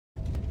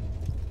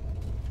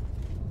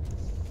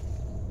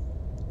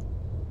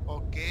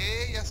Ok,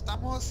 ya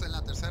estamos en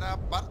la tercera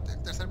parte,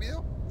 el tercer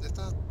video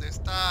de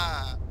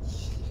esta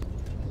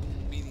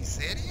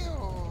miniserie,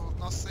 o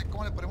no sé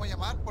cómo le podemos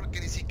llamar, porque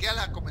ni siquiera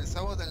la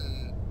comenzamos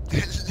del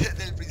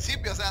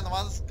principio, o sea,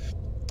 nomás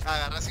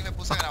agarré así, me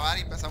puse a grabar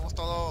y empezamos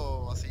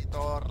todo así,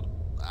 todo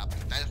a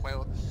pintar el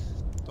juego.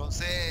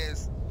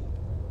 Entonces,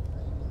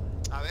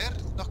 a ver,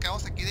 nos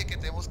quedamos aquí de que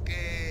tenemos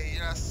que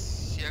ir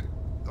hacia,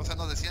 o sea,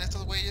 nos decían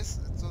estos güeyes,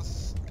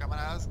 estos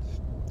camaradas,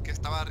 que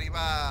estaba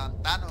arriba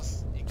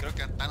Antanos, y creo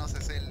que Antanos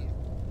es el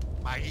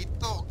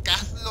maguito o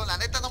Kaslo, la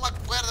neta no me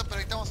acuerdo, pero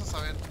ahorita vamos a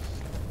saber.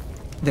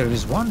 There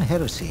is one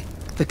heresy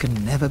that can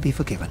never be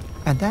forgiven,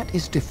 and that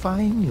is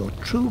defying your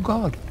true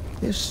God.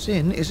 This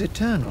sin is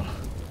eternal,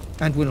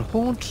 and will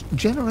haunt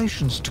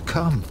generations to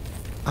come.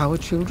 Our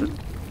children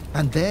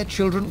and their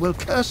children will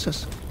curse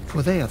us,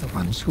 for they are the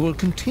ones who will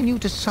continue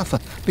to suffer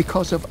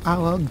because of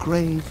our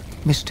grave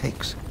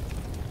mistakes.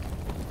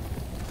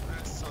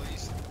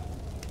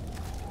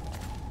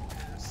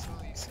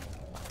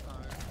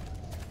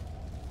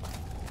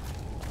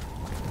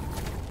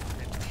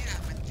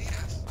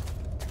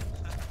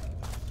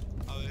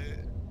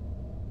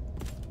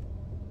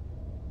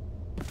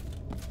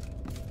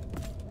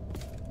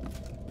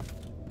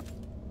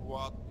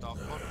 What the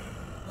fuck?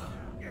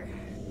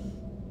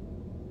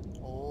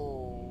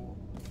 Oh.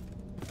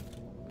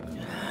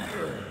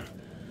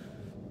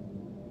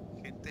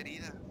 Gente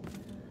herida.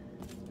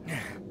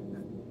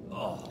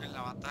 En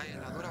la batalla,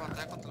 en la dura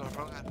batalla contra los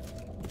Rogan.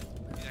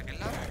 ¿Y de aquel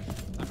lado?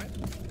 A ver.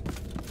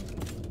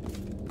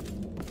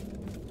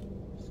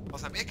 O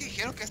sea, mira que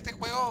dijeron que este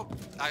juego,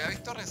 había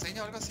visto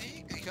reseña o algo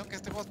así, que dijeron que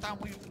este juego estaba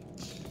muy,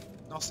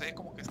 no sé,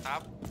 como que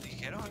estaba,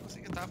 dijeron algo así,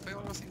 que estaba feo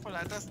o algo así, por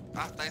la neta,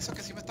 hasta eso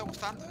que sí me está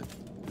gustando,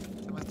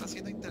 se me está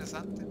haciendo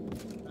interesante,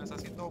 me está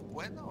haciendo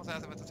bueno, o sea,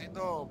 se me está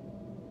haciendo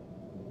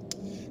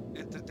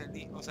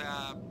entretenido, o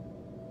sea,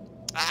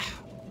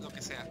 lo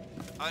que sea.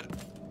 A ver,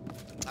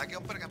 aquí hay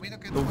un pergamino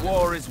que... The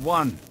war is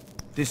won.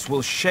 This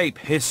will shape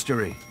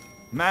history.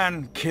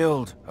 Man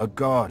killed a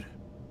god.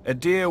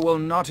 Adir will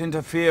not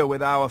interfere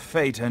with our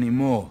fate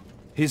anymore.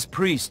 His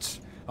priests,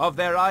 of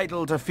their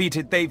idol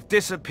defeated, they've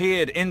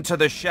disappeared into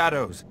the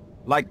shadows,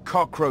 like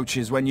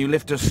cockroaches when you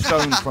lift a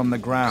stone from the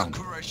ground.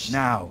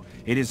 Now,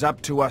 it is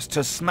up to us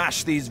to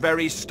smash these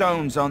very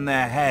stones on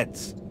their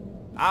heads.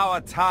 Our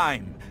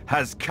time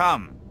has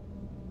come.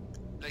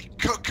 Like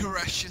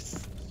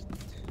cockroaches.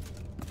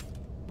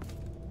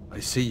 I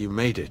see you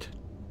made it.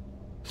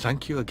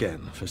 Thank you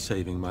again for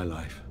saving my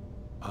life.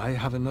 I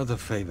have another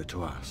favor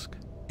to ask,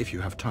 if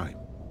you have time.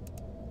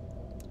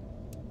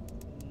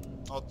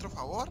 ¿Otro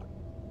favor?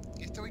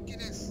 ¿Y este güey quién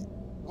es?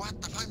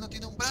 What the fuck, no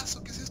tiene un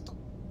brazo, ¿qué es esto?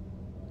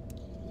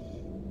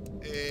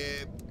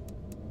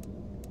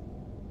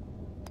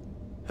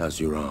 How's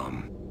your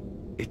arm?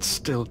 It's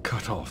still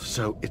cut off,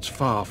 so it's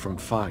far from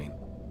fine.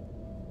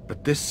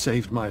 But this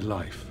saved my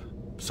life,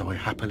 so I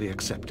happily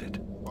accept it.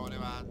 Pobre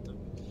vato.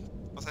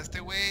 O sea, este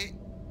güey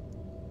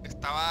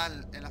estaba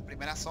en las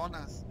primeras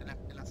zonas, en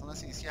las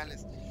zonas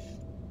iniciales.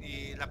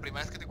 Y la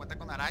primera vez que te encuentras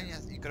con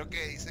arañas, y creo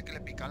que dice que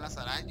le picaban las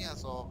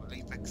arañas, o la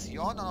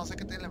infección, o no sé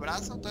qué tiene en el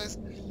brazo, entonces...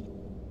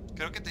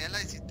 Creo que te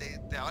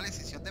daba la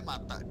decisión de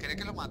matar. Quería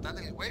que lo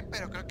mataran el güey,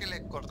 pero creo que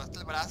le cortaste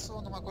el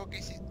brazo. No me acuerdo qué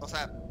hiciste. O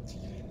sea,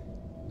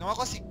 no me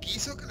acuerdo si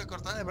quiso que le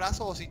cortaran el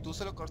brazo o si tú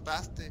se lo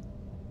cortaste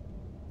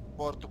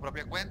por tu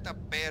propia cuenta.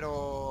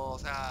 Pero, o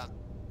sea,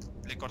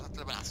 le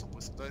cortaste el brazo,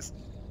 pues. Entonces,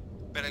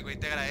 pero el güey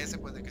te agradece,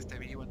 pues, de que esté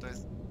vivo.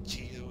 Entonces,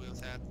 chido, güey. O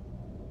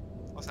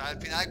sea, al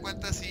final de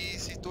cuentas,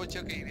 sí estuvo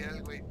chido que viviera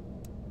el güey.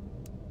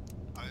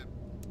 A ver.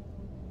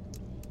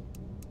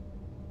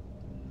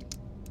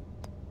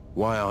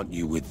 Why aren't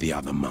you with the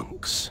other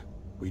monks?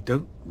 We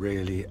don't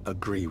really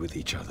agree with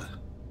each other.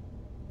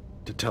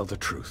 To tell the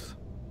truth,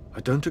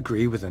 I don't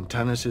agree with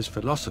Antanas'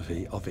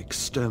 philosophy of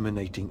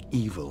exterminating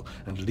evil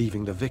and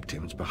leaving the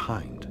victims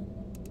behind.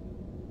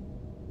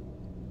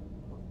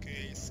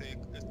 Okay, se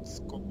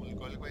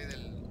excomulgó el güey del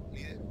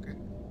líder, okay.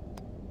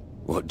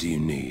 What do you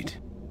need?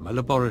 My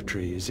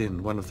laboratory is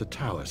in one of the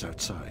towers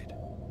outside.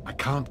 I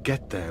can't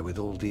get there with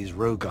all these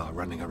Rogar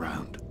running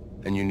around.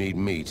 And you need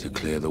me to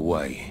clear the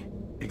way?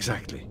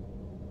 Exactly.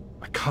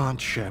 I can't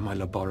share my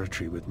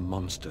laboratory with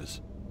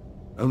monsters.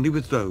 Only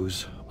with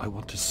those I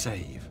want to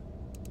save.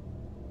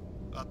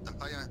 A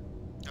ver.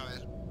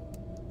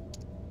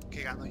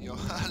 ¿Qué gano yo?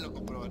 Lo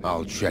comprobaré.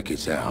 I'll check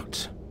it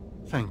out.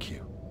 Thank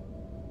you.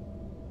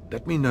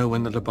 Let me know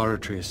when the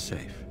laboratory is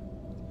safe.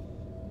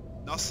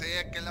 No sé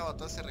a qué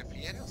laboratorio se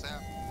refiere, o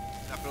sea,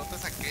 la pregunta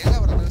es a qué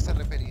laboratorio se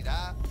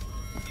referirá.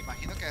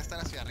 Imagino que va a estar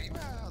hacia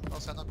arriba, o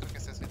sea, no creo que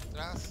esté hacia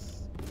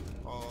atrás.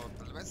 O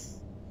tal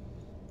vez.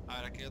 A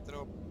ver, aquí hay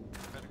otro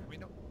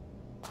pergamino.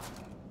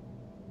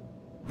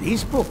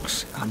 These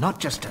books are not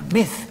just a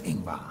myth,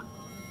 Ingvar.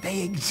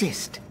 They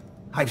exist.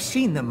 I've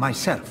seen them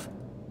myself.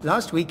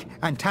 Last week,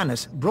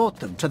 Antanas brought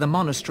them to the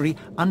monastery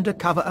under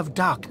cover of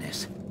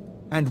darkness,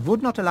 and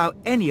would not allow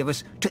any of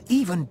us to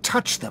even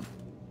touch them.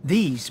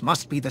 These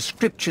must be the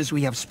scriptures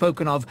we have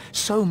spoken of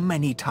so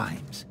many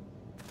times.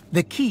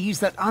 The keys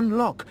that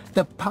unlock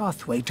the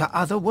pathway to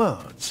other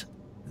worlds.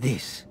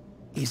 This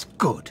is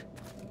good.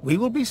 We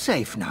will be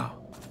safe now.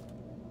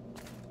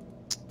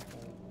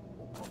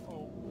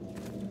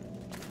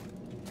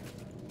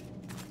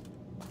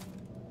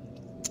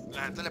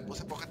 La neta le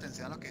puse poca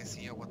atención a lo que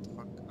decía, what the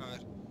fuck. A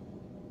ver.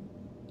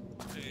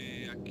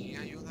 Aquí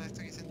hay una de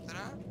esta que dice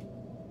entrar.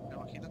 Me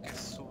imagino que es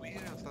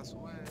subir, o sea,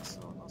 sube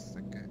eso, no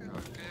sé qué. A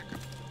ver qué hay acá.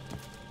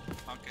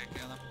 Ok, aquí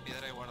hay una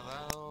piedra de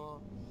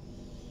guardado.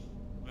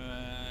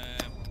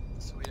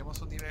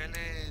 Subiremos un nivel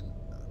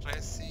en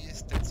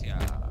resistencia.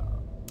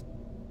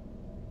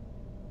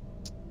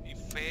 Y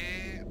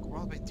fe,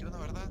 como 21,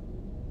 ¿verdad?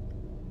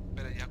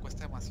 Pero ya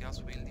cuesta demasiado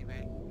subir el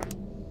nivel.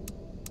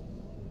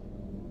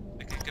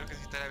 Es que creo que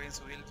sí estaría bien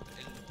subir el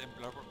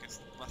temblor porque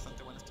es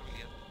bastante buena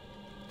estabilidad.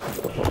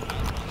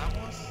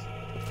 Vamos.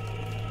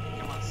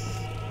 ¿Qué más?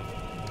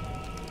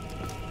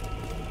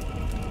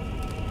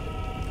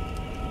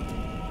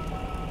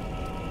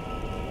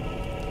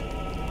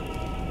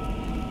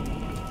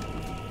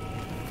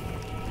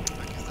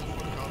 Aquí está el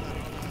forjador de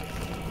runas.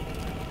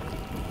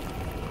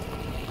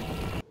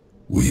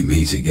 We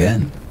meet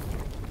again.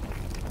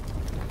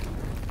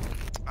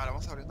 Ahora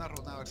vamos a abrir una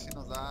runa a ver si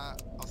nos da,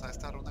 o sea,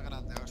 esta runa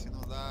grande, a ver si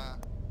nos da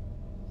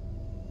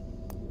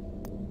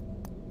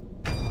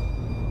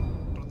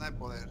runa de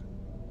poder.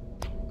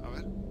 A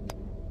ver.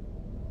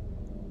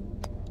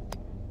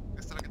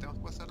 Esta es la que tenemos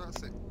que pasar,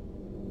 sí.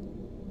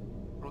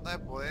 Runa de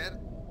poder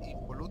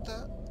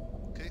impoluta.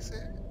 ¿Qué dice?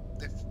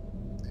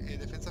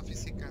 Defensa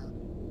física.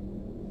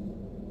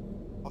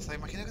 O sea,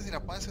 imagina que si la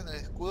pones en el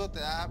escudo te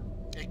da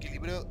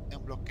equilibrio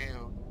en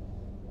bloqueo.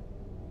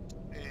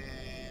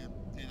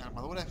 En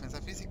armadura,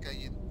 defensa física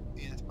y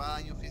en espada,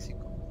 daño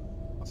físico.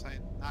 O sea,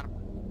 en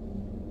arma.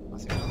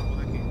 Así que lo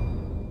pone aquí.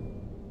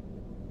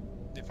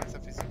 Defensa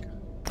física.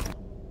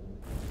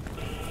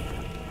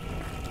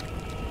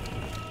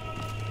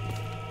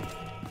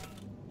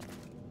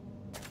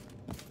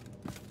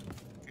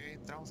 Ok,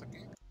 entramos aquí.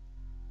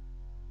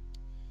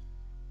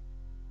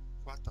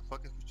 What the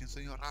fuck, escuché un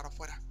sonido raro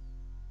afuera.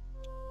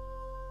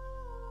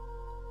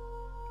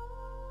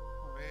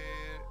 A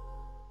ver.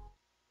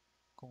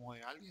 Como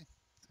de alguien.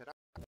 ¿Será?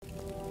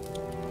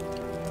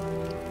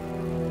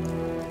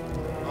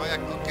 Oye,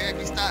 ok,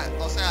 aquí está.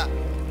 O sea,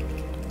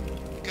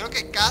 creo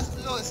que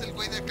Kaslo es el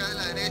güey de acá de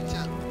la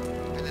derecha,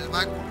 en el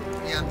báculo.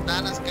 Y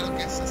Antanas creo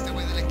que es este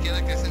güey de la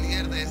izquierda, que es el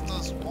líder de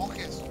estos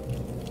monjes.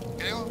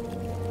 Creo.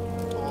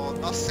 O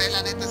no sé,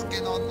 la neta es que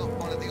no,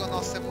 como les digo,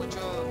 no sé mucho.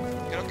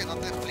 Creo que no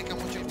te explica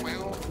mucho el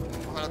juego.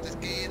 Ojalá tienes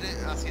que ir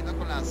haciendo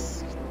con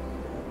las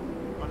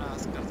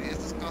cartillas,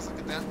 estas cosas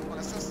que te dan con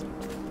estas.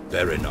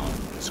 Berinon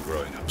is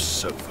growing up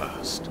so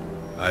fast.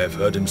 I have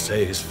heard him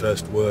say his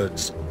first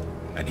words,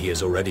 and he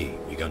has already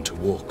begun to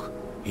walk.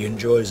 He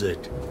enjoys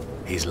it.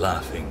 He's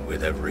laughing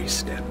with every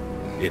step.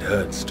 It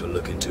hurts to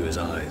look into his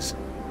eyes,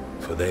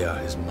 for they are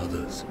his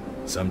mother's.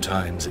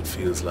 Sometimes it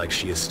feels like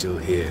she is still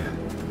here,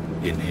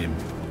 in him,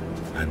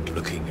 and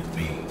looking at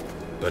me.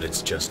 But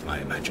it's just my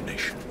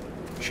imagination.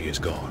 She is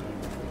gone,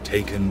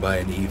 taken by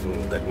an evil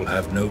that will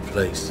have no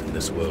place in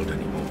this world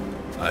anymore.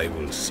 I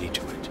will see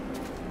to it.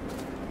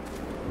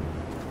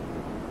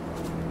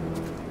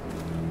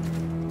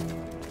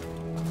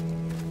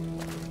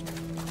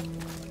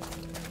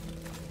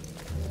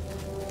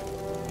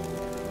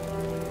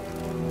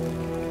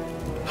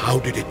 How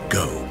did it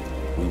go?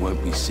 We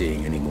won't be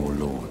seeing any more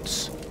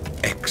lords.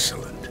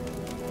 Excellent.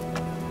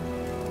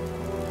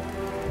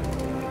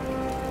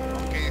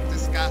 Ok, este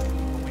es Kaslo,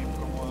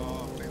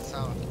 como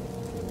pensaba.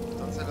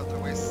 Entonces el otro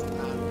güey es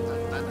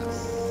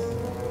Antanas.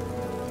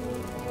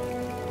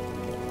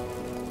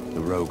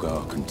 The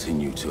Rogar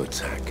continue to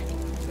attack.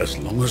 As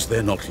long as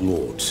they're not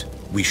lords,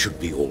 we should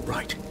be all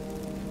right.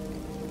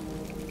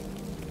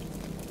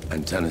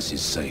 Antanas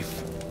is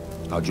safe.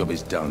 Our job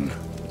is done.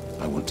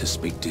 I want to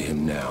speak to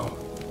him now.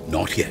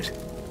 Not yet.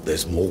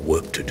 There's more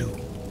work to do.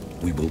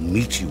 We will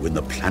meet you in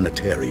the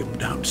planetarium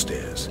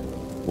downstairs.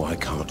 Why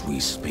can't we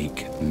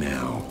speak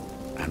now?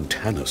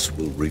 Antanas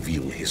will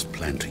reveal his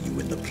plan to you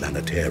in the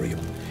planetarium.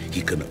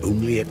 He can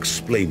only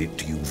explain it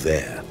to you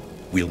there.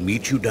 We'll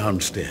meet you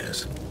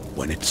downstairs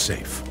when it's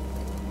safe.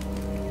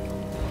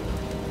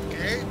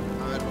 Ok,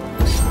 a ver.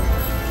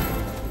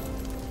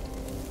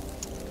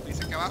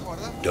 Dice que abajo,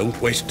 ¿verdad? Don't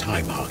waste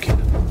time,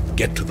 Harkin.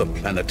 Get to the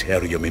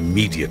planetarium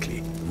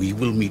immediately. We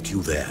will meet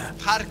you there.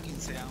 Harkin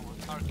se llama.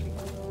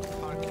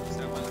 Harkin se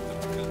llama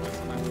el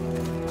personaje.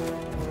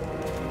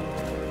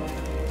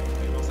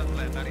 Vamos al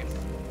planetario.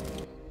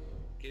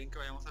 ¿Quieren que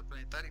vayamos al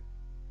planetario?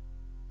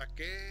 ¿A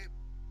qué?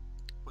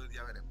 Pues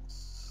ya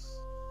veremos.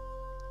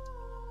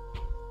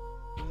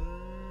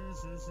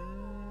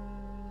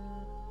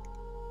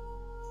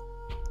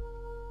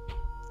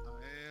 A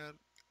ver.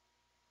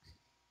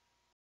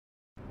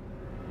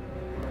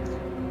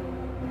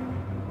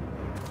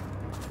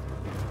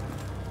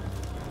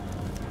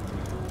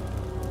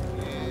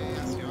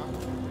 Hacia abajo.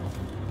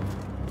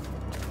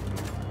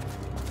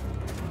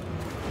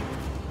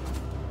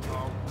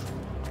 Wow.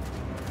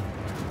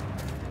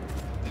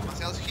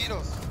 Demasiados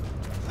giros.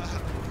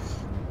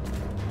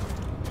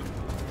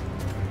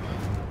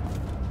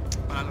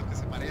 Para los que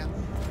se marean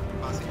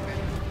fácilmente.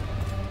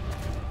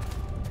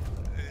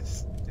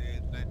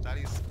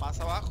 ¿Más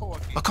abajo o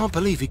aquí? I can't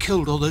believe he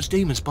killed all those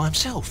demons by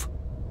himself.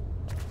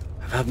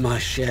 I've had my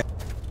share. A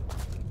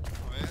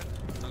ver,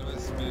 tal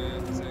vez me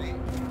excedí.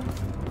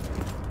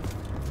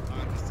 A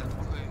ver, este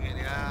monje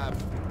quería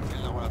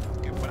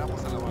que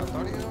fuéramos al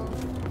laboratorio.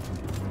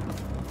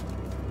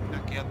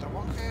 Aquí hay otro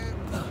monje.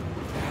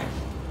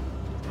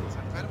 Los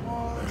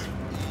enfermos.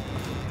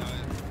 Y a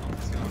ver, no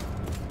funciona.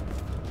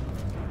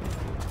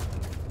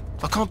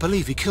 I can't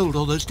believe he killed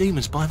all those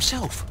demons by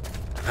himself.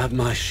 I've had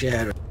my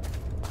share.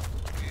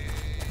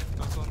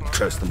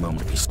 Curse the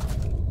moment we...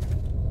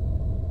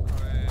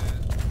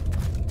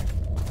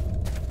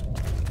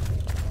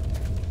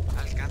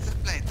 Alcance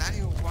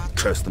planetario, what?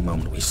 Curse the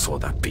moment we saw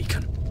that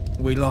beacon.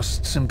 We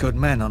lost some good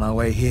men on our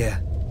way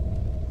here.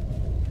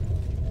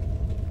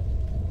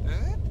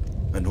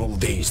 And all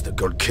these that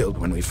got killed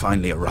when we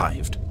finally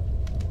arrived.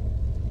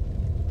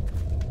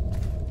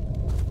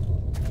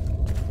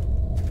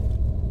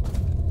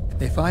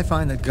 If I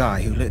find the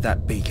guy who lit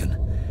that beacon,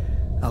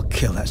 I'll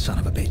kill that son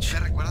of a bitch. Me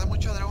recuerda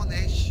mucho a Dragon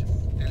Age.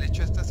 El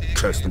hecho este así de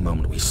Curse the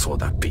moment we saw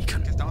that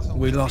beacon. que estamos en un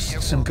We castillo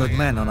lost some good cuando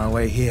men on our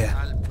way here.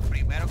 al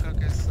primero creo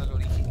que es al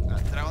origen,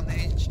 al Dragon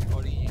Age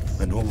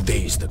Origins. And all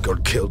these that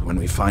got killed when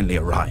we finally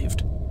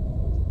arrived.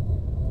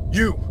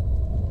 You!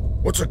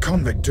 What's a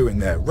convict doing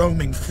there,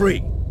 roaming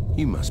free?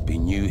 You must be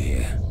new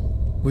here.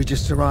 We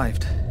just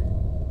arrived.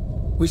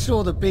 We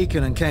saw the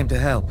beacon and came to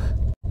help.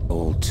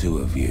 All two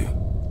of you.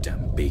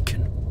 Damn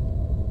beacon.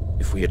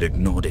 If we had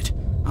ignored it,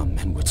 our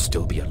men would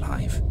still be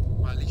alive.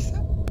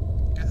 ¿Baliza?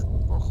 ¿Qué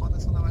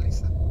cojones es una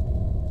baliza?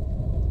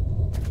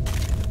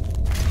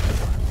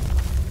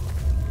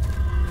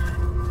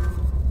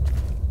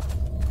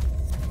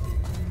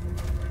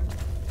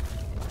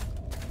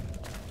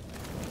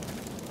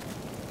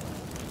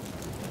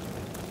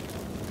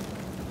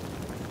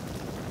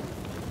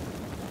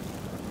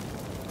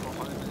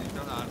 Cojones me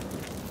necesito la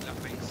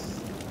face.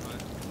 A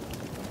ver.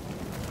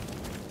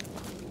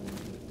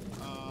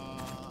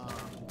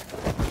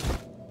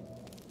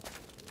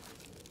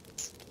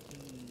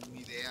 Ni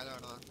idea, la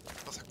verdad.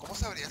 O sea, ¿cómo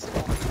sabría ese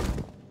monje?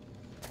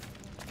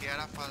 ¿Qué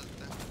hará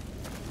falta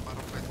para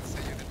romper ese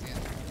sello que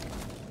tiene?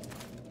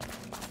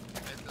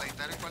 ¿El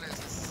planetario cuál es?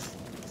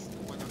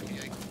 Bueno, aquí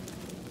hay...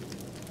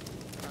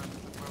 Ah, no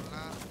se puede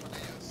hablar con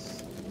ellos.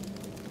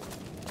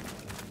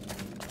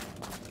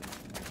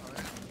 A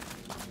ver.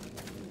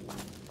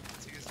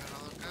 Sigue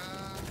cerrado acá.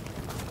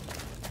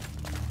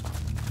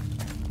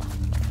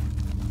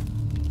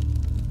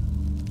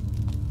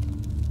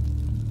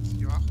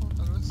 Sigue abajo,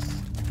 tal vez.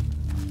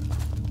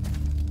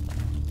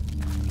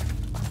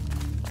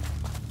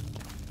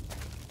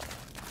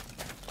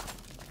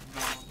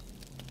 No.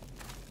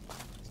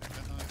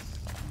 Siempre no es.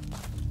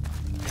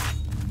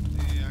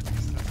 Aquí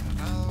está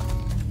cerrado.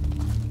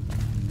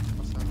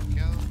 Pasa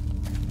bloqueado.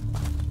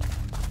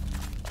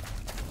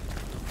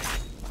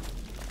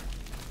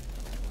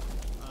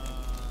 A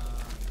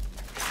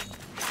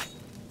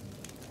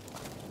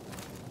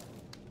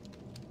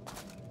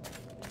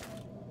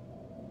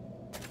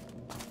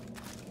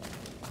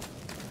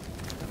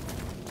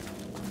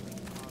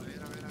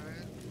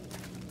ver.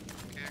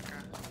 ¿Qué hay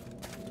acá?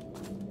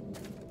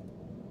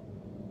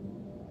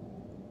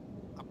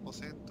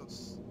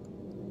 Aposentos.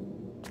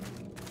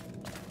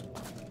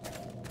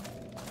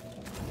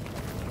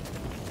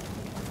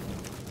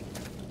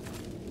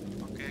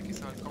 Ok, aquí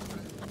se va el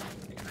cofre.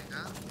 Aquí no hay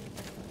nada.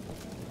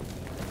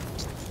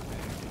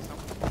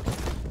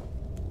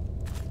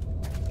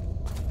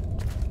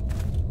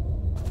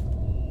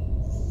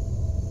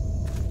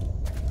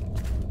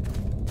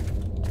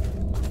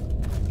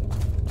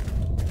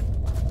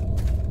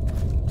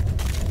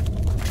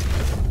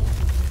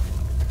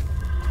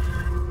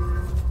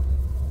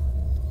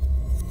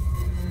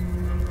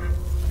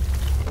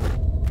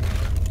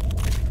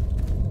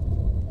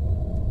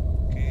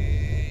 Ok.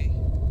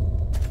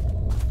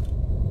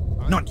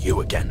 Not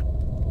you again.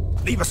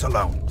 Leave us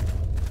alone.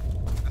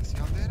 ¿Hacia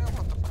dónde era?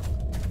 What the fuck?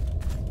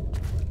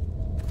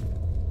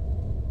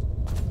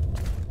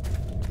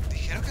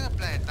 Dijeron que en el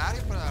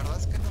planetario, pero la verdad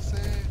es que no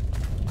sé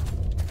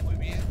muy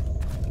bien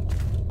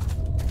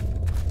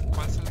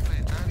cuál es el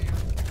planetario.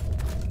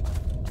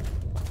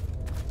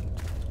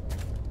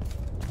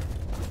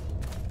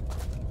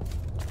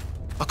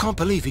 I can't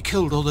believe he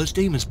killed all those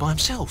demons by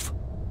himself.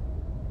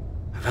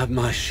 I've had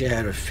my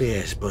share of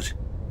fears, but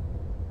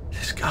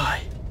this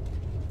guy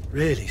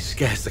really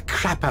scares the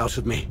crap out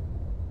of me.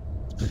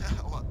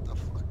 What the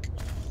fuck?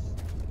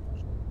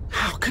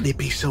 How can he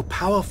be so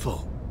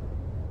powerful?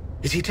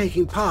 Is he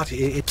taking part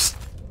in...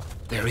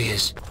 There he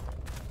is.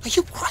 Are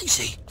you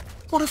crazy?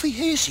 What if he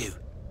hears you?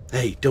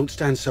 Hey, don't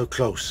stand so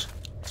close.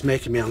 It's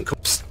making me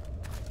uncomfortable.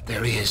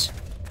 There he is.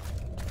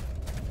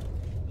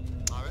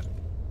 A ver.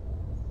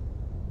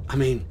 I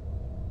mean,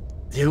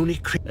 the only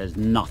There's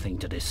nothing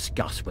to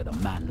discuss with a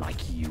man like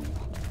you.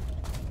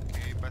 Ok,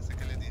 parece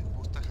que le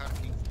disgusta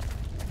Harkin.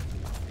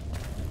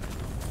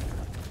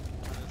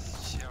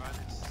 Los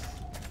chavales.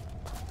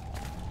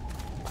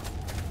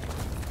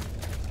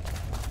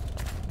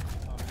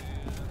 A ver.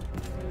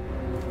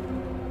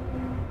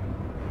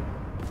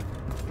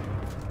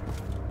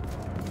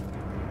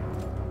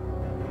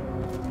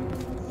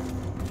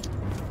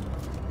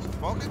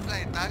 que el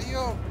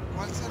planetario.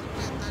 ¿Cuál será el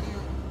planetario?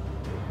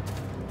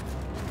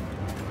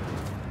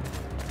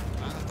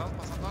 ¿Nos estamos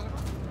pasando algo?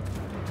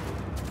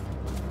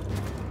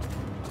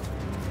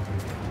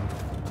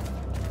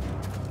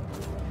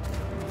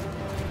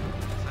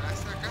 ¿Será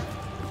este de acá?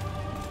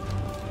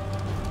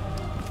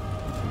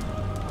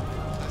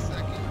 ¿Será este de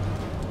aquí?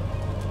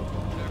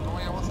 ¿Pero cómo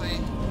llegamos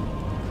ahí?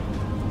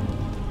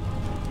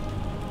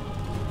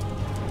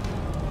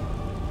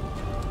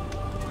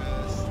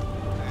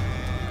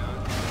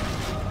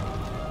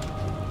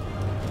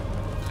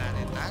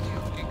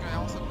 Planetario, ¿quién que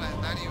veamos el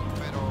planetario?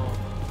 Pero...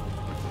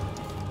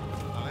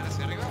 a ver,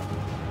 hacia arriba.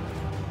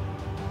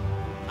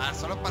 Ah,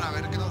 solo para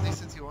ver qué nos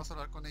dicen si vamos a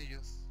hablar con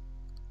ellos.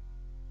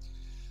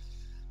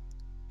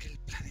 Que el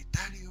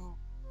planetario...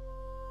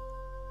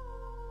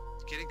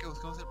 Quieren que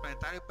busquemos el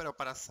planetario, pero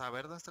para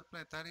saber dónde está el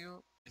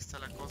planetario, está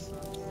la cosa. A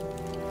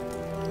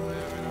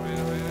ver.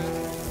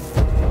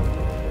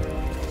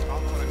 Pues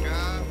vamos por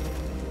acá.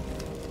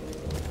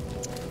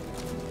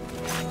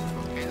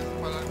 Ok, no se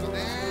puede hablar con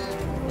él.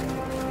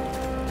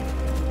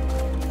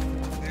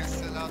 De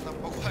este lado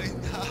tampoco hay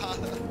nada.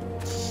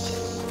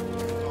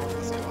 Vamos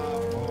hacia abajo.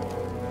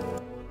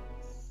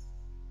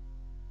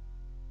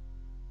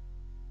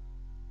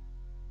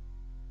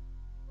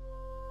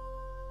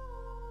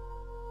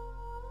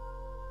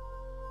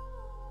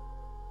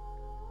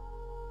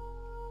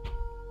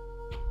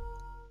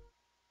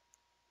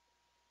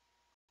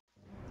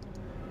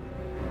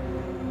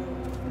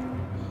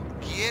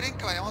 Quieren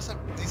que vayamos al...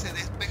 Dice,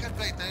 despeja el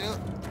planetario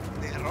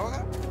de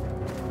Roga.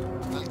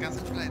 Alcanza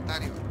el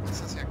planetario.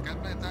 ¿Es hacia acá el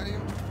planetario?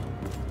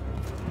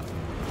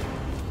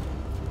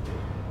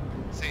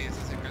 Sí, es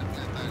hacia acá el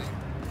planetario.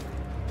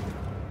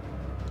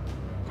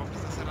 ¿El cofre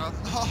está cerrado?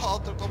 No,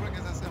 otro cofre que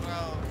está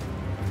cerrado.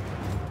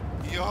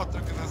 Y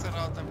otro que está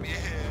cerrado también.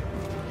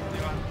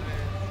 Llevan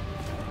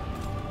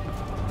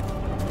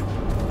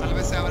 3. Tal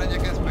vez se abran ya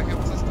que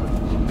despejemos esto.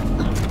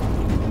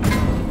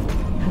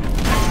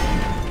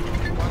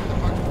 What the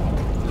fuck?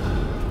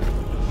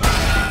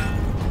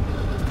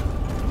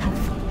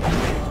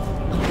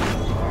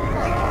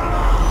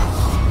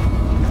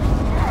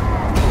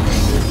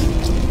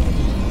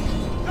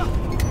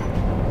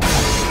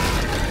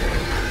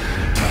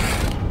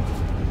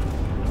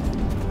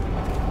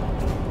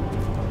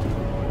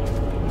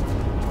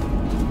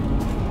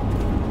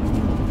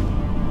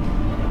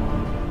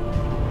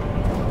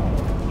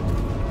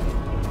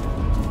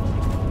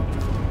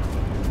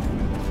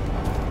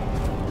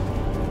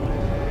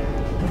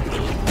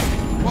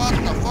 What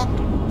the fuck?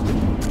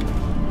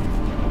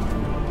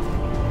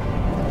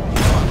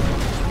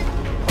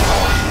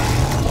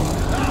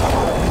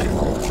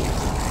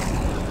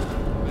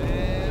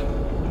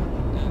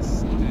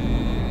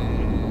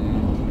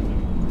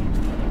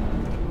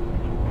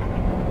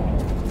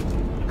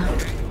 A ver,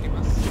 ok, ¿qué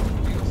más?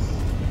 Amigos.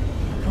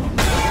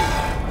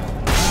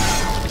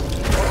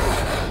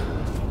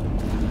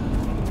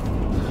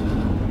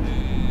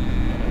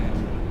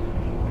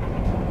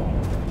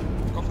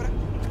 ¿Cofre?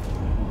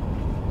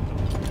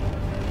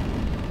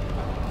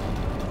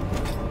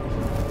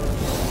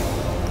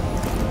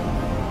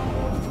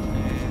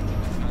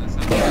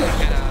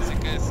 Ligera, así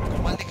que es como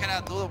más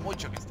ligera, dudo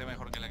mucho que esté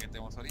mejor que la que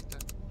tenemos ahorita.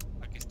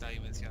 Aquí está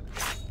dimensiones.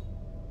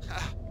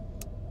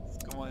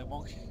 Es como de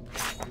monje.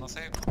 No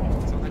sé,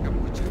 es una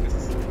capucha. ¿Qué es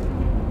eso?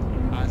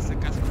 Ah, este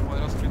casco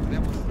poderoso que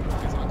tenemos.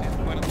 Que se mantiene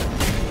fuerte.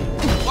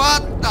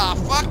 What the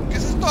fuck? ¿Qué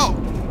es esto?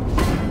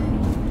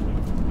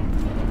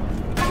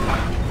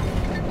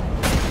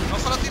 No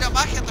solo tira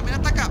magia, también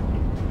ataca.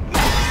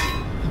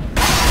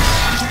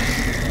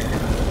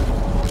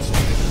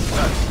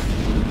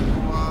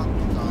 What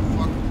the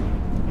fuck?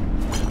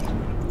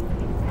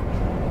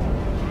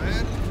 A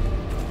ver.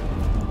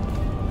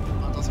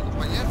 Mató a su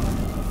compañero.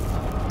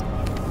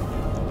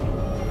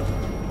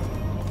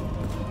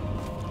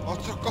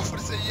 Otro cofre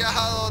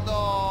sellado,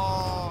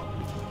 no.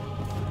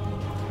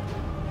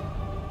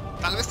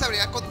 Tal vez te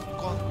abría con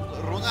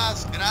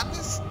runas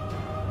grandes.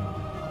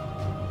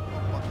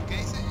 ¿O con qué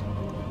dice?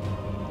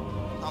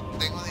 No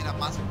tengo ni la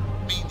más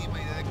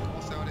mínima idea de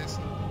cómo se abre eso.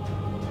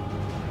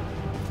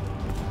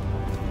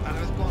 Tal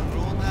vez con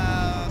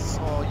runas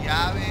o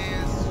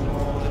llaves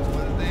o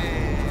después de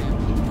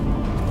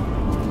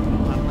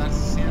matar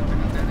cierta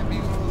cantidad de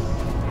enemigos.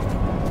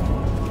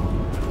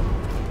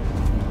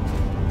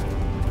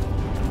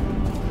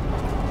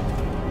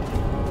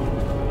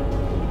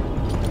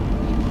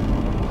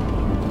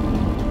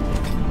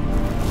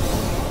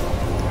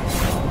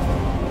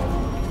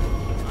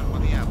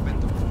 Armonía,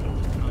 Peto.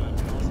 A ver,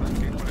 vamos a ver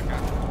qué hay por acá.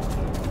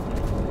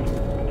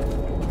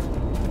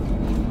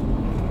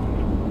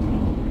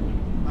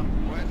 Una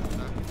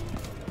puerta.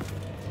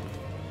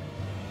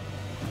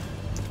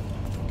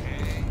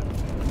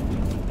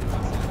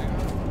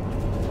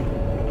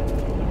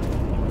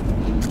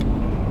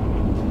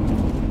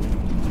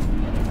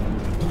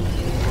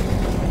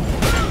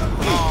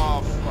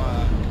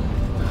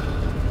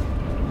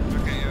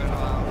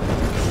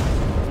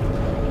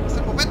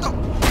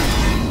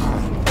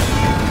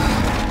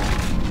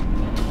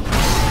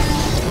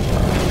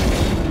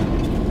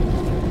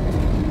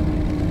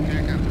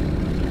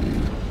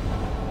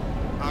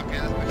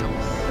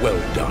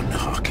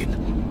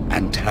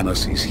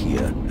 Antanas is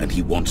here, and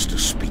he wants to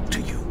speak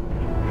to you.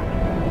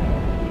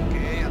 Ok,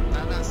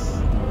 Antanas.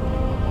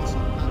 Vamos,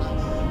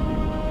 Antanas.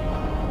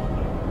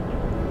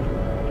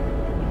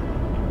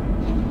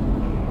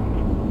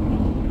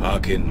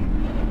 Hearken.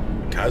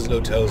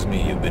 Kaslo tells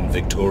me you've been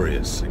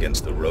victorious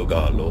against the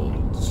Rogar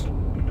lords.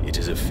 It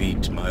is a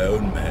feat my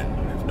own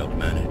men have not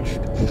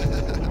managed.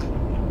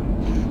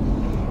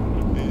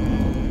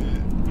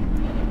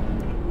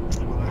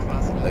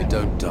 They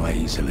don't die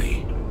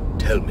easily.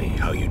 Tell me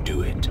how you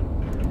do it.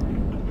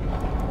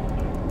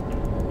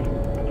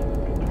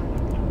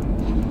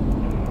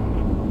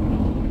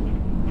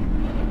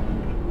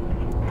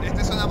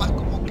 Este suena más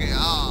como que,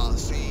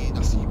 sí,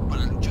 nací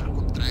para luchar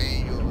contra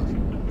ellos.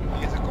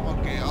 Y este es como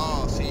que,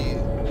 sí,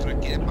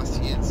 requiere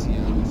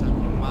paciencia. O sea,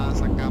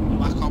 más acá,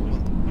 más humble.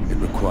 It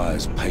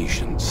requires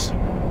patience.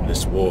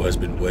 This war has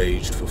been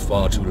waged for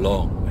far too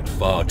long at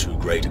far too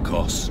great a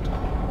cost.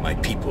 My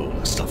people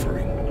are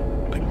suffering.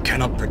 I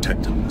cannot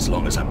protect them as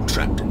long as I'm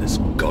trapped in this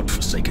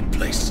godforsaken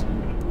place.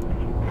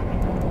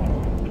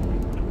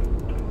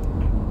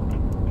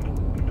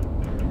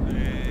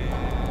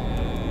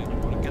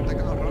 ¿Por qué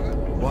atacan los Rogar?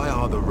 Why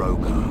are the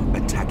Rogar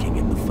attacking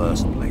in the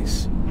first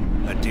place?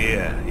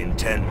 Adir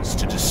intends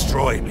to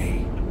destroy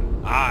me.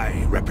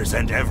 I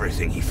represent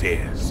everything he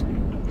fears.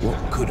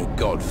 What could a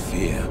god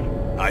fear?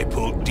 I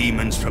pull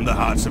demons from the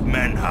hearts of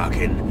men,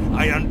 Harkin.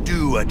 I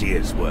undo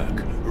Adir's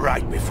work,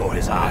 right before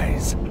his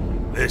eyes.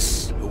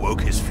 This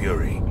awoke his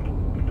fury,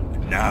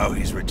 and now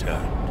he's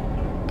returned.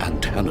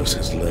 Antanas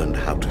has learned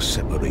how to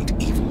separate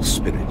evil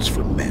spirits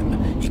from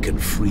men. He can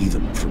free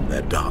them from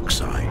their dark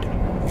side.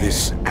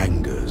 This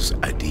angers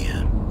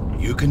Adir.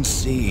 You can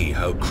see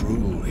how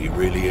cruel he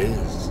really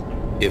is.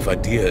 If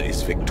Adir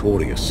is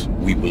victorious,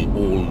 we will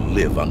all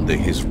live under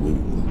his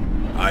rule.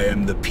 I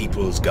am the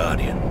people's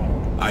guardian.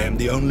 I am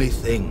the only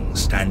thing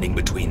standing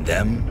between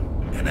them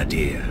and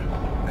Adir.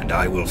 And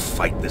I will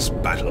fight this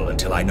battle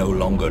until I no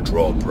longer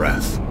draw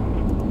breath.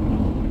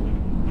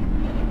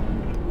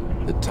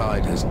 The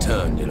tide has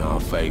turned in our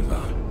favor.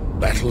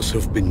 Battles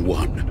have been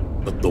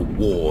won, but the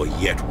war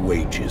yet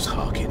wages,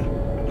 Harkin.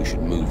 We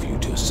should move you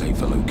to a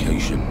safer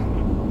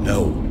location.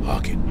 No,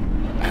 Harkin.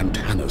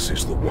 Antanas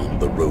is the one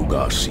the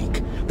Rogar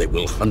seek. They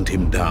will hunt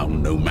him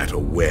down no matter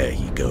where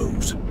he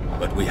goes.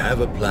 But we have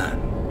a plan.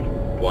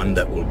 One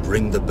that will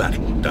bring the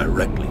battle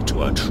directly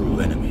to our true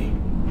enemy.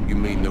 You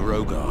mean the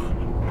Rogar?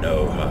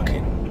 No,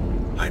 Harkin.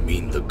 I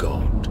mean the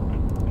god.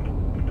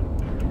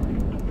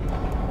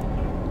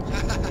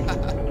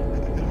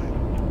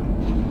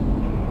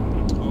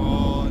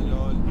 Oh,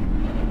 lol.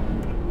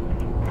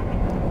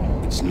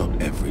 It's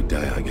not every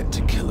day I get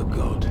to kill a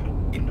god.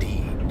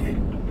 Indeed.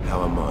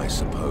 How am I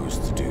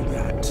supposed to do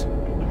that?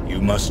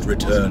 You must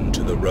return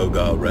to the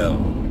Rogar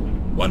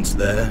realm. Once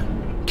there,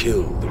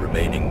 kill the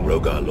remaining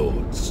Rogar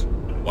lords.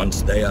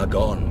 Once they are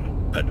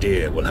gone,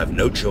 Adir will have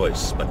no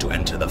choice but to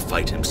enter the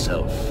fight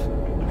himself.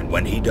 And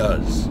when he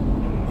does,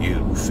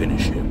 you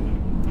finish him.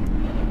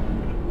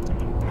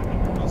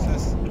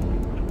 Entonces,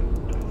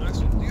 no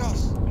es un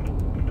dios.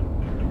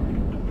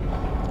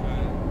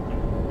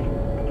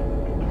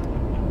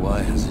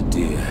 Why has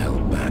Adir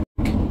held back?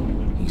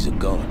 He's a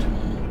god.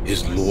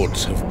 His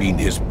lords have been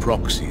his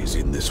proxies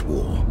in this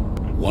war.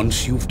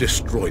 Once you've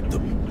destroyed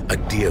them,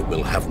 Adir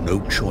will have no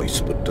choice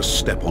but to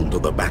step onto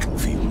the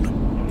battlefield.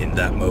 In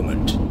that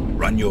moment,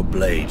 run your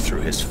blade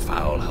through his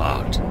foul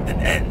heart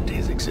and end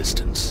his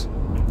existence.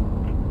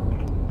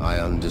 I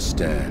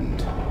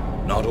understand.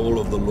 Not all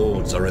of the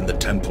lords are in the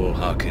temple,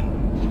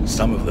 Harkin.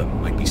 Some of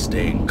them might be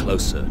staying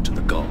closer to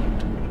the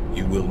god.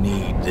 You will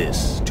need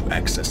this to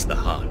access the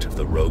heart of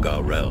the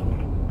Rogar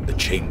realm, the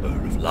Chamber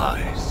of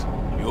Lies.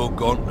 Your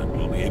gauntlet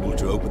will be able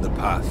to open the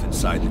path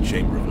inside the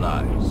Chamber of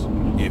Lies,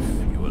 if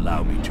you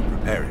allow me to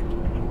prepare it.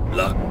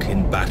 Luck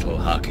in battle,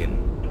 Harkin.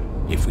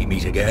 If we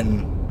meet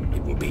again,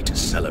 it will be to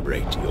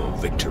celebrate your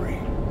victory.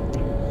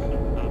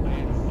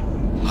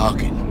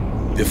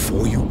 Harkin,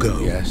 before you go...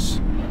 Yes?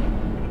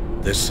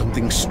 There's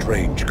something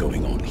strange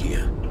going on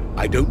here.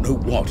 I don't know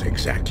what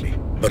exactly,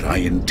 but I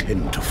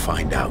intend to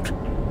find out.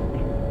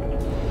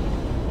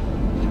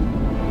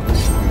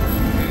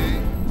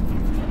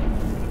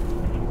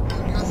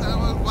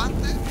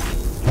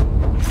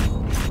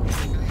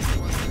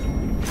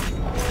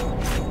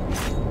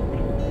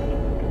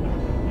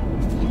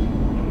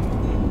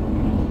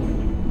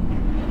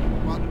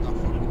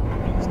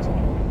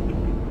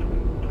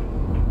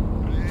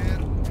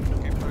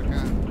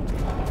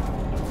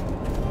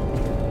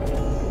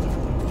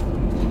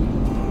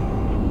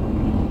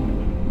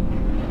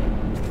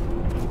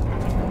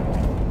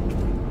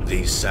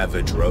 These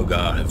savage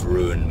Rogar have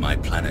ruined my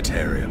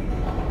planetarium.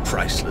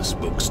 Priceless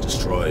books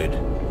destroyed,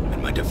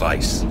 and my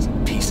device is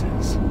in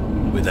pieces.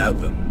 Without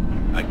them,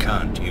 I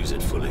can't use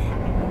it fully.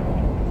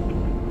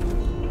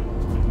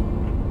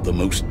 The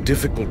most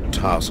difficult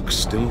task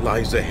still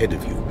lies ahead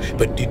of you,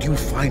 but did you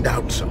find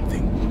out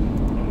something?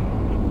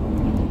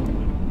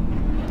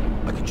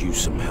 I could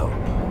use some help.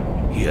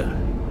 Here,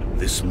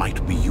 this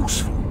might be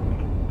useful.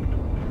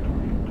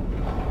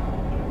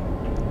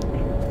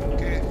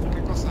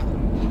 ¿Qué cosa?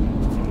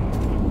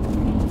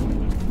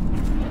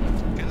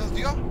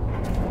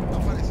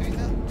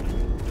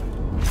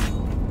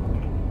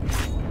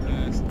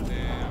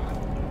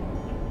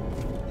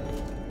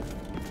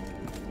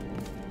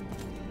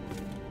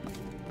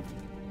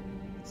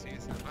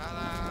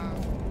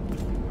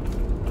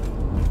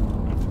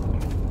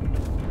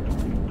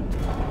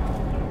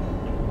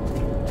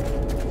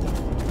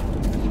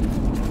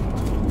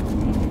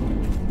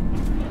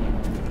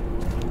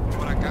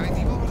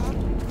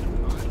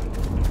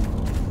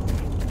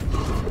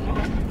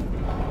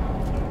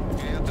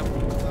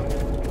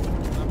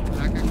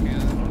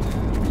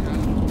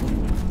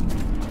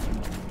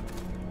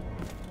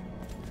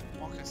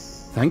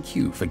 Thank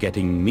you for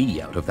getting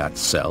me out of that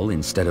cell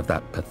instead of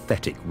that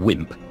pathetic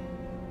wimp.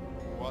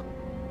 What?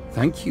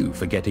 Thank you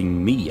for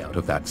getting me out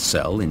of that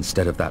cell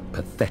instead of that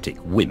pathetic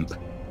wimp.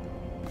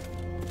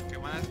 Qué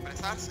van a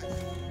expresarse.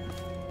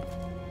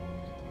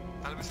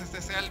 Tal vez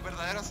este sea el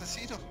verdadero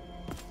asesino.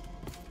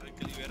 El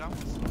que liberamos.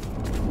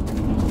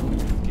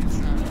 ¿Quién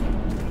sabe?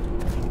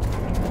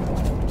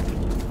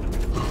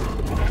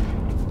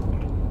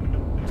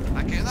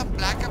 Aquí hay una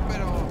placa,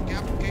 pero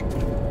 ¿qué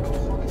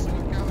cojones es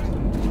lo que abre?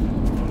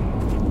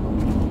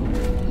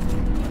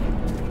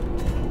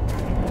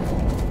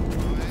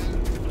 A ver.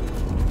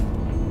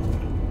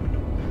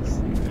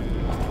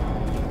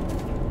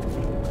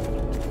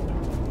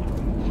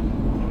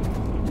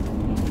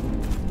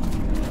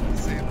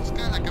 Se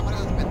busca la cámara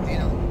de las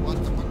mentiras. What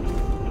the fuck?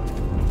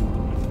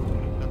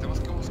 La tenemos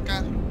que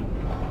buscar. A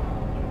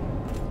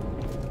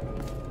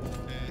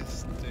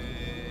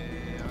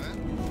ver.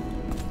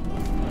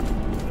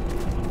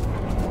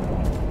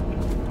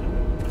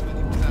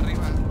 Venimos de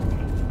arriba.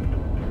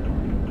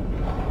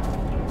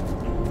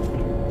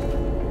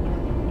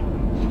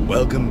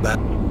 Welcome back.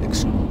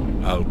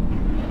 I'll...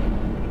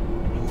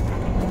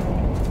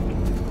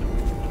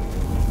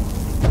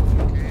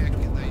 Ok,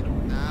 aquí no hay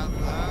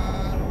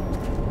nada.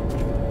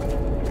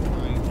 No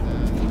hay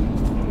nada.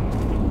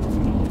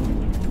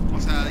 O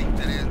sea, de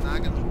interés, nada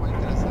que nos pueda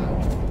interesar.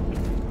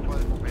 Por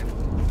el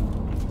momento.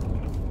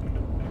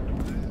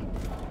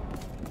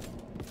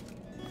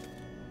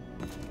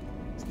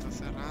 Está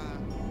cerrada.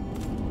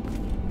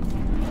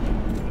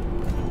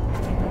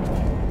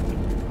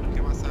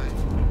 ¿Qué más hay?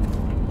 Una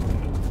placa.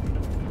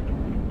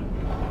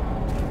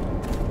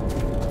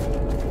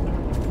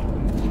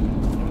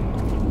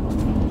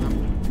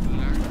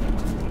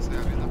 Se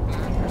abre una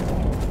placa.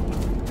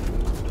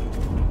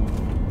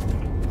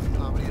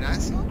 ¿Abrirá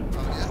eso?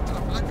 ¿Abrirá esto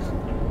la placa?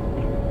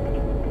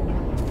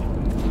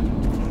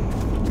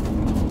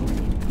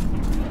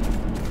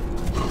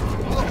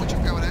 Dudo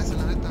mucho que abra eso,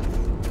 la neta.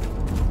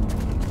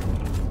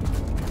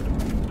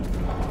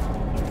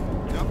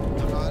 Ya,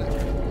 no lo abre.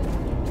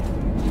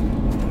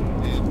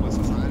 Pues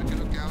a saber qué es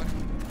lo que abre.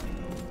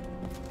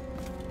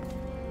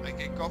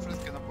 Aquí hay cofres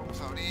que no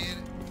podemos abrir.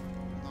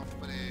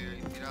 Nombre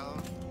ahí tirado.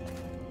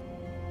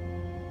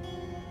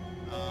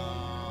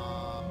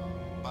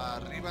 Para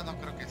arriba no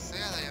creo que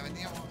sea, de allá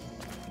veníamos.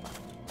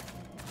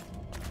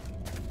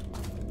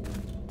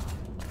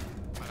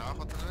 Para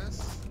abajo tal vez.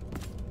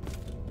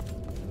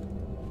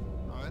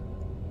 A ver.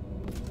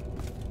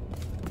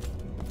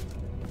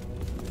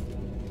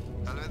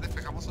 Tal vez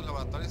despejamos un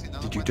laboratorio si no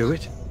nos Did you do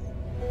it?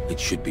 It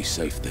should be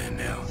safe there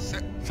now.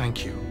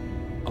 Thank you.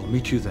 I'll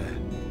meet you there.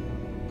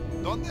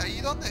 ¿Dónde?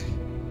 ¿Ahí dónde?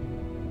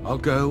 I'll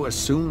go as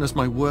soon as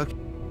my work...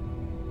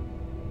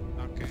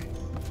 Ok.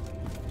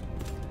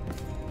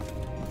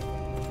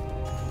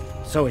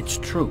 So it's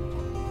true.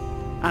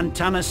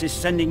 Antanas is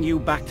sending you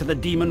back to the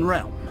demon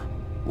realm.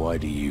 Why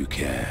do you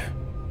care?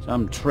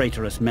 Some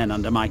traitorous men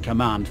under my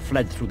command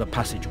fled through the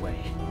passageway.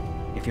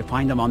 If you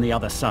find them on the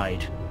other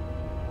side,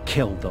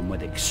 kill them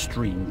with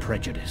extreme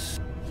prejudice.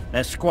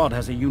 Their squad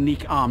has a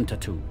unique arm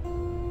tattoo.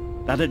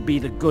 That'd be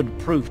the good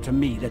proof to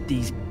me that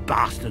these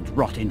bastards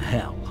rot in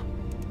hell.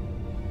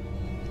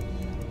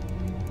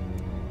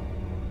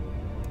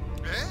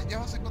 ¿Ya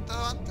hemos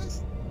encontrado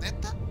antes?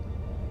 ¿Neta?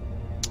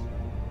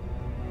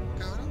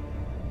 Cabrón.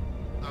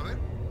 A ver.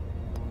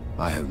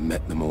 I have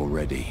met them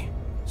already.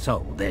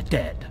 So, they're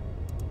dead.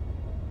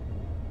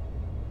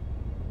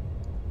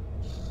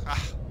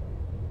 Ah.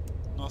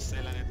 No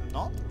sé, la neta.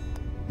 ¿No?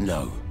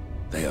 No,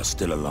 they are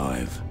still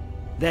alive.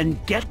 Then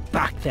get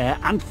back there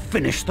and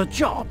finish the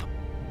job.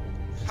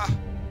 Ja.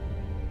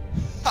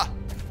 Ja.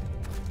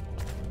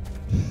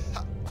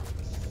 Ja.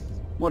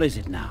 What is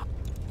it now?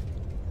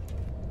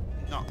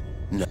 No.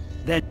 No.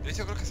 Then, De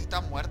hecho, creo que sí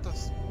están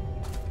muertos.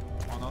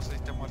 O no sé si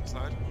están muertos, a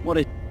ver. what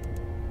is...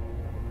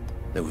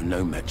 They were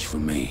no match for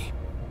me.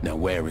 Now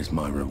where is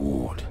my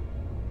reward?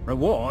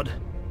 Reward?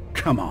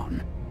 Come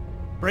on.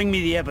 Bring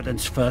me the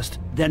evidence first,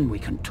 then we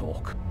can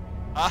talk.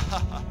 No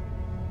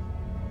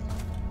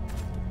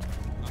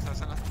se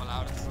hacen las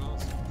palabras,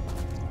 todos.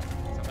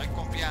 O sea, no hay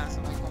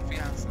confianza, no hay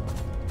confianza.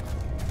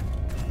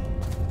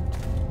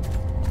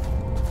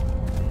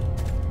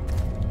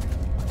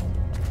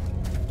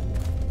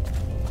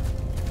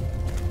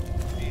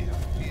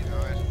 Mira,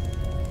 a ver.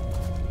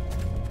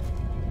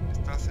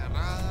 Está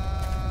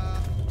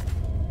cerrada.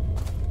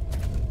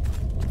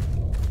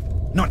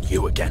 Not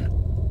you again.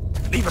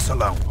 Leave us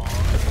alone.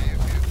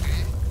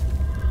 Okay.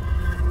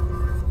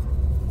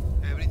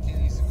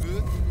 Everything is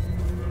good.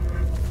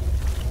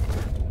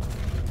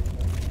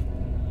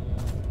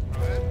 A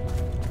ver.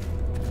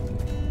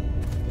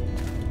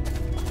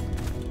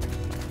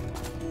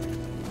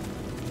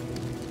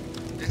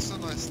 Eso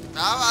no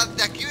estaba.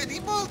 De aquí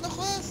venimos, no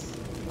jodas.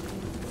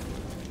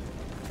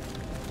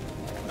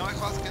 No me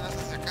jodas que no es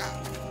hacia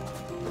acá.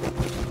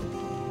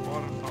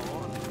 Por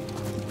favor.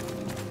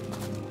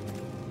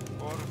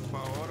 Por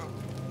favor.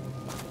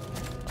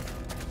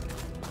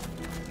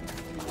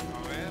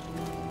 A ver.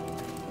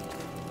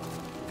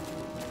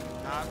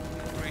 Not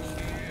right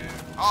here.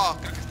 Oh,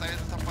 creo que está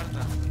viendo esta puerta.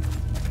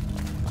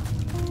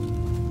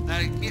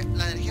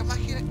 energía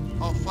mágica...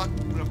 Oh, fuck,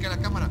 bloquea la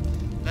cámara.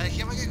 La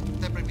energía mágica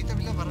te permite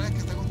abrir las barreras que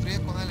están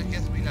construidas con una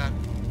energía similar.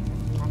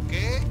 ¿Ok?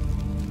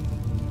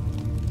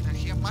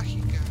 Energía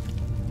mágica.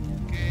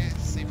 ¿Qué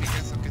significa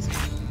eso? Que si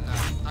la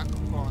ataco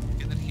con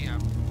qué energía.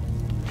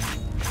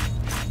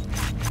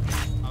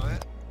 A ver,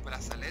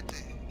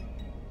 brazalete.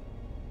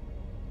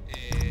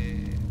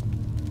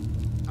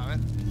 A ver.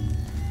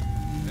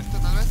 ¿Esto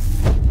tal vez?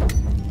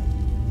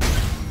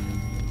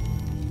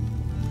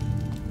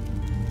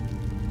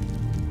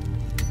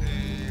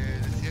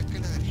 Decía que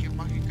la energía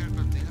mágica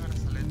contiene el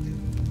brazalete.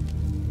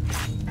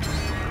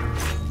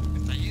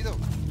 Estallido.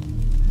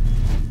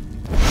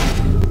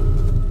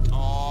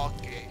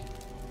 Ok.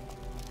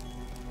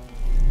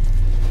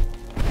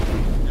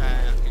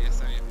 Ya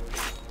está bien.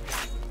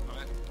 A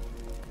ver.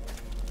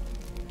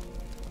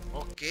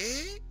 Ok.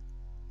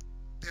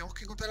 Tenemos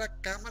que encontrar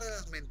la cámara de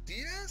las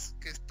mentiras.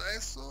 ¿Qué está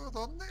eso?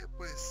 ¿Dónde?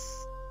 Pues...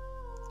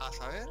 a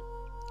saber.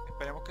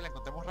 Esperemos que la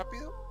encontremos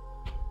rápido.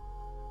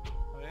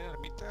 A ver,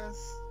 ermitas.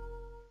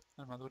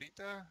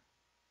 Armadurita.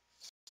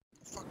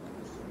 Fuck.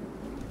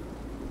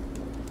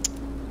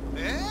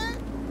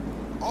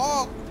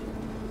 Oh.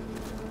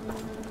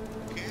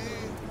 ¿Qué?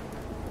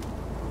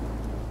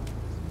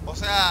 O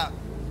sea,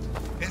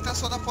 esta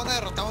zona fue donde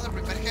derrotamos al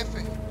primer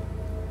jefe.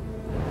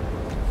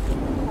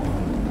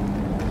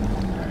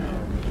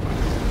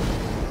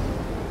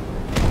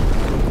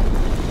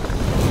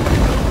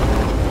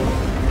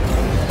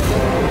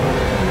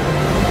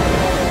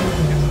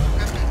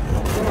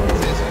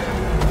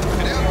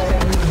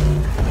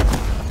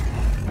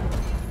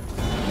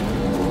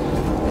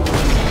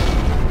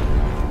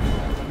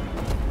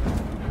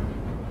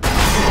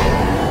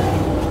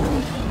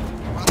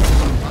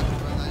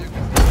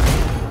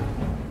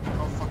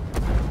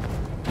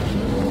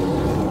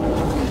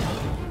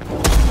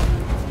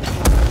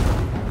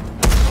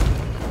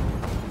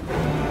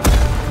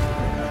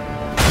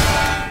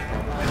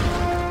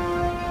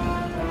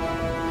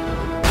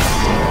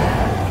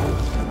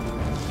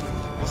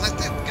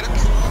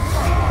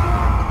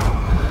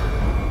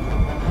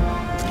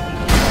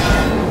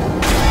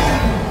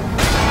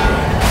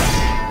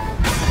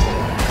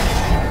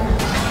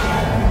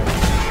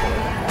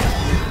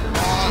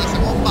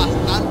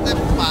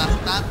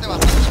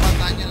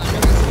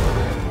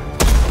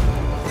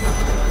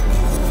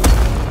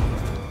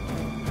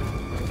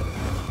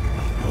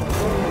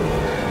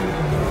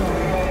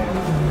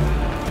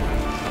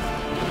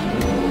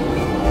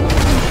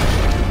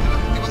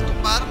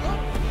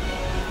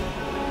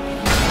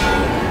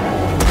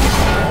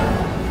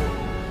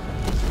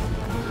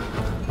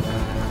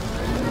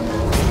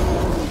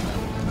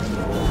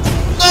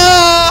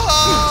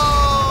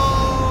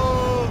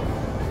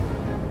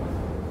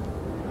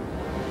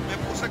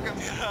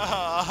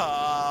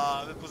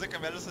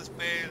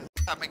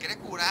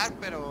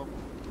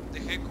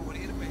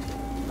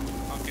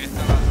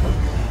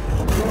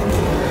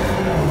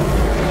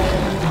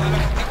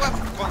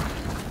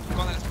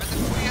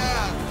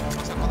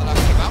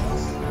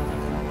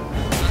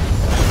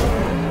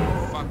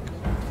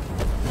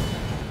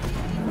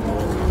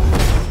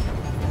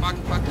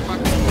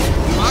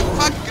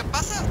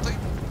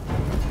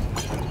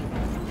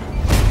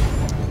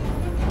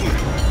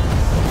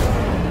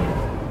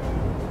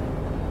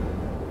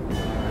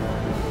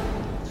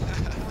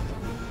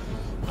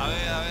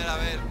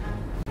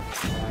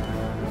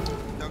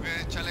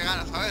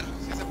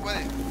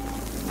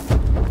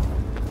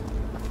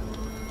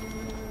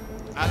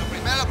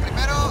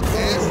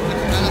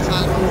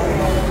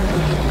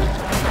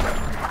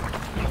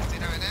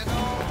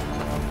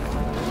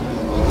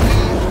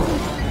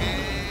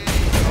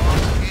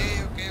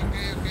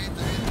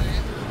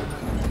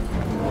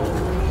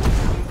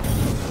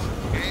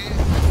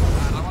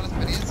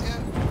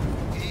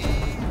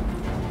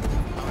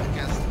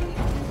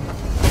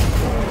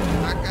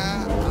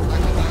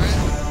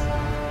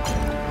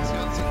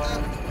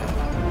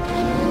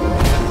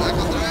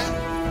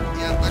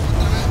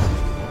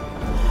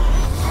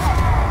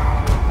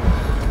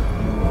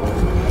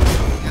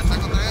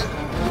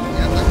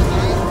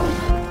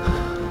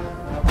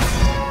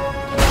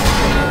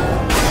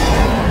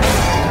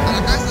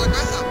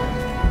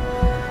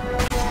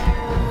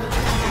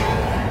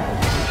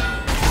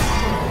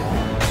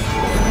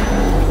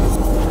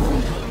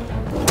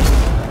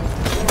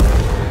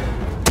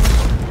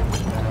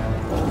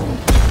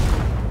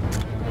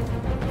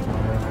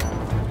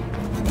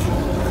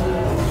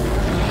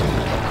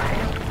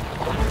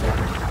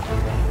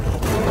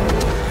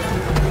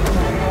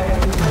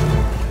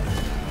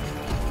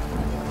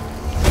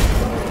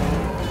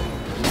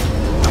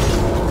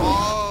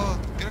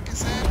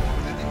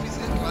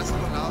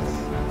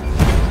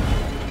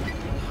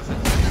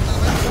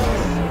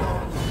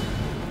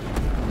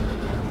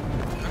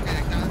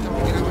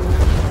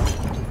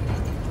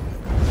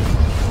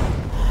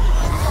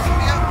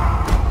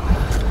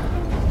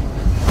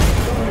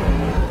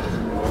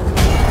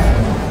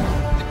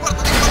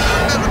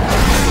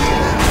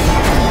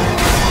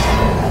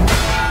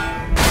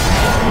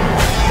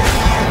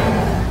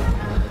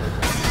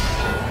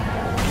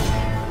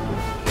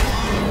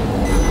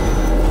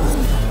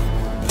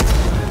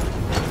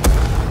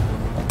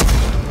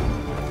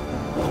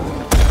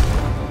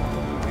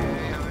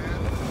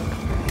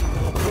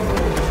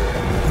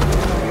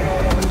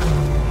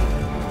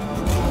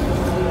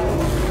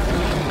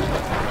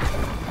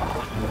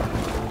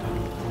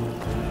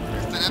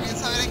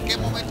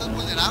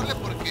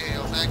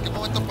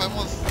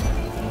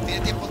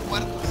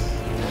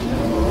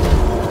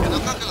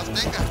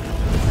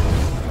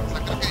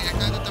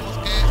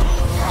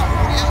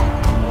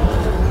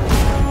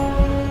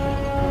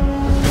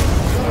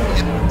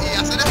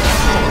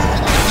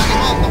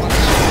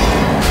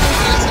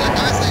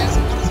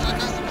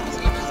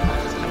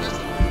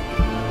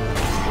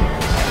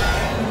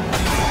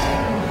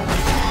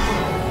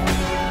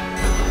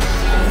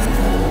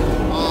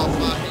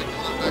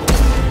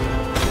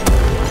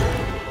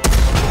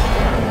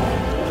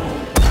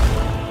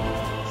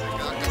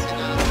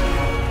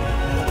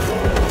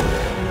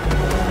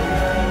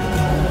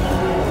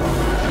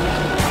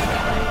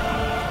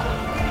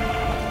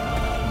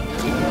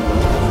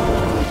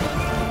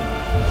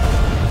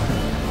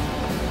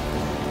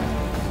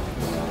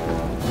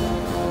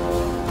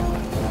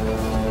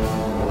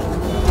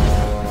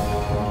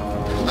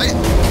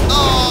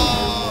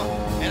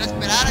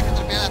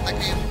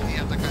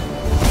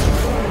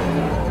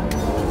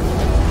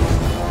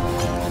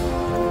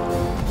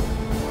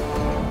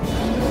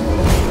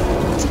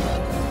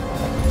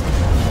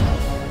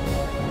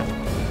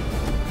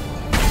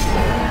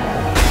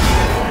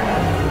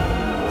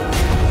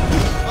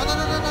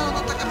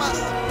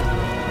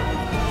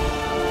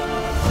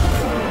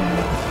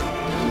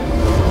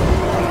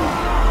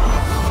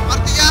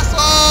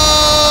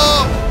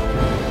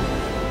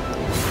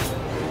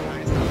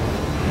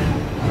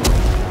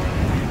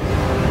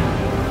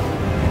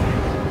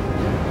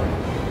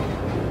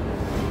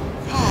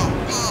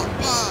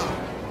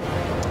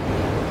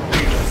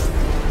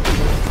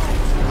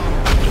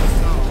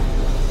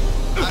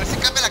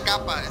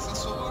 capa, es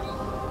azul.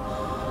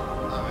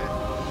 A ver.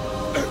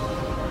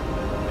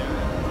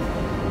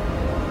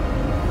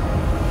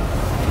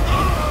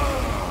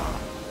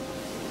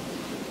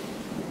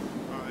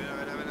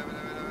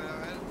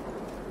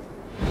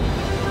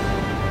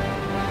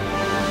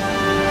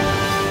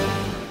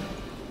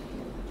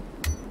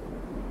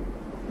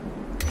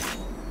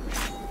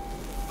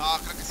 No,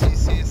 creo que sí,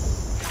 sigue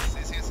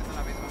siendo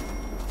la misma.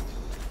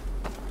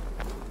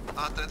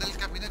 Atrás del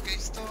camino que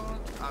esto,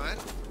 a ver.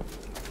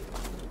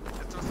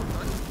 ¿Esto es otro?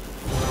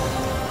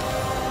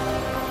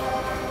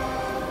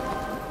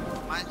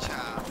 Mancha.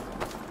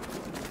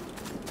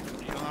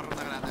 Y una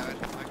ronda grande, a ver,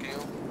 aquí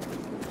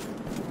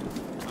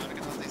a ver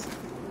qué nos dice.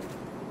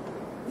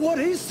 What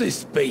is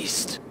this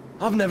beast?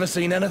 I've never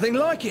seen anything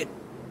like it.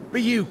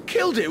 But you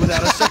killed it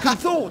without a second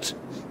thought.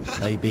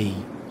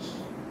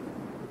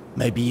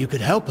 Maybe you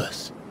could help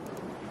us.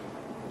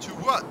 To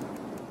what?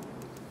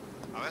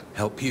 A ver.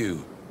 Help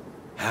you?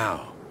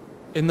 How?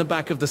 In the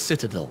back of the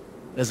citadel,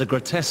 there's a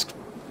grotesque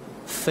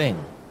thing,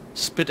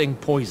 spitting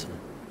poison.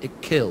 It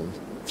killed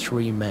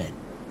 3 men.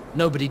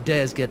 Nobody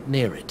dares get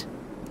near it.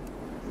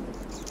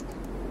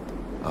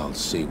 I'll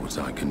see what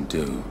I can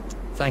do.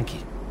 Thank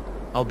you.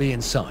 I'll be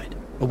inside,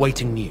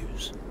 awaiting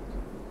news.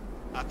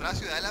 Atrás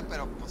Ciudadela,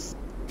 pero pues,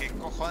 ¿qué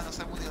cojones? No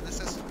sabemos ni dónde es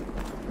eso.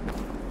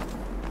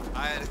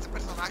 A ver, este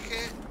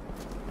personaje,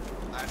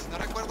 a ver si no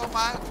recuerdo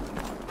mal.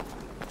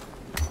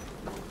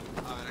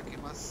 A ver, aquí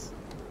más.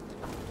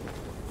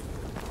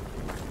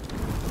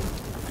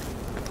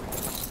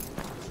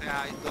 O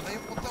sea, ¿dónde hay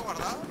un punto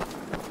guardado?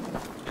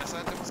 Ya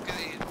sabes, tenemos que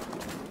ir.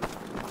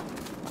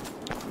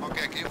 Ok,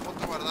 aquí hay un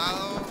punto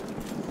guardado.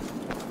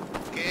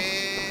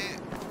 Que...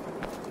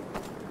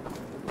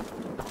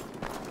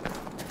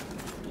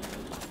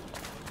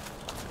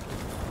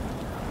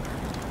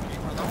 Aquí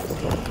guardamos.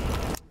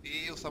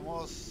 Y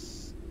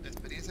usamos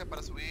experiencia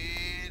para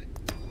subir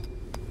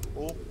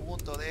un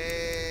punto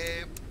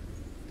de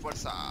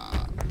fuerza.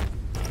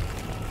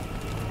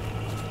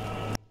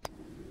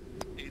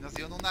 Y nos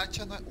dieron un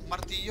hacha, un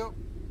martillo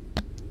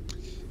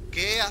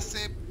que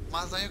hace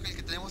más daño que el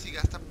que tenemos y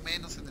gasta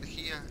menos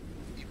energía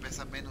y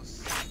pesa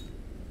menos.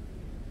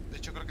 De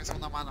hecho creo que es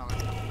una mano, a ver.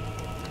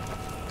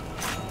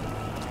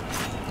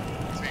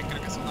 Sí,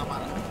 creo que es una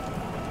mano.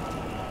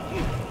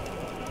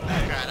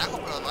 Carajo,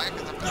 pero vaya que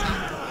está pesado.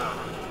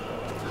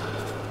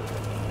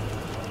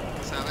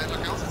 O sea, a ver,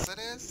 lo que vamos a hacer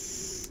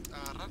es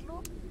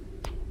agarrarlo,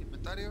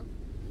 inventario.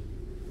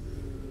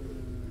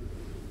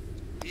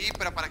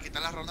 Pero para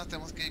quitar las rondas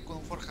tenemos que ir con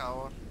un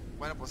forjador.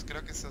 Bueno, pues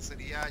creo que eso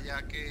sería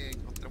ya que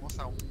encontremos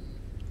a un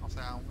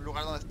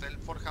lugar donde esté el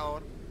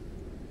forjador,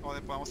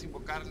 donde podamos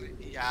invocarle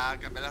y ya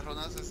cambiar las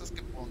rondas esas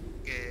que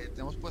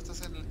tenemos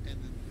puestas en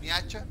mi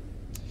hacha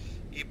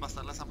y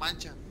pasarlas a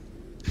mancha,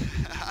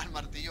 al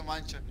martillo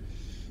mancha.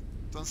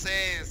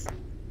 Entonces,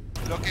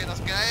 lo que nos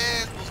queda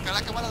es buscar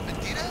la cama de las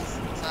mentiras.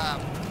 O sea,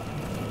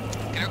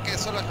 creo que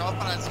eso lo dejamos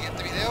para el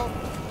siguiente video.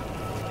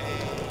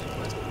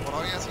 Pues por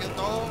hoy ha sido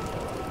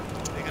todo.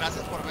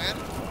 Gracias por ver,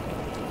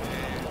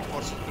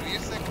 por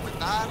suscribirse,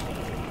 comentar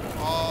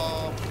o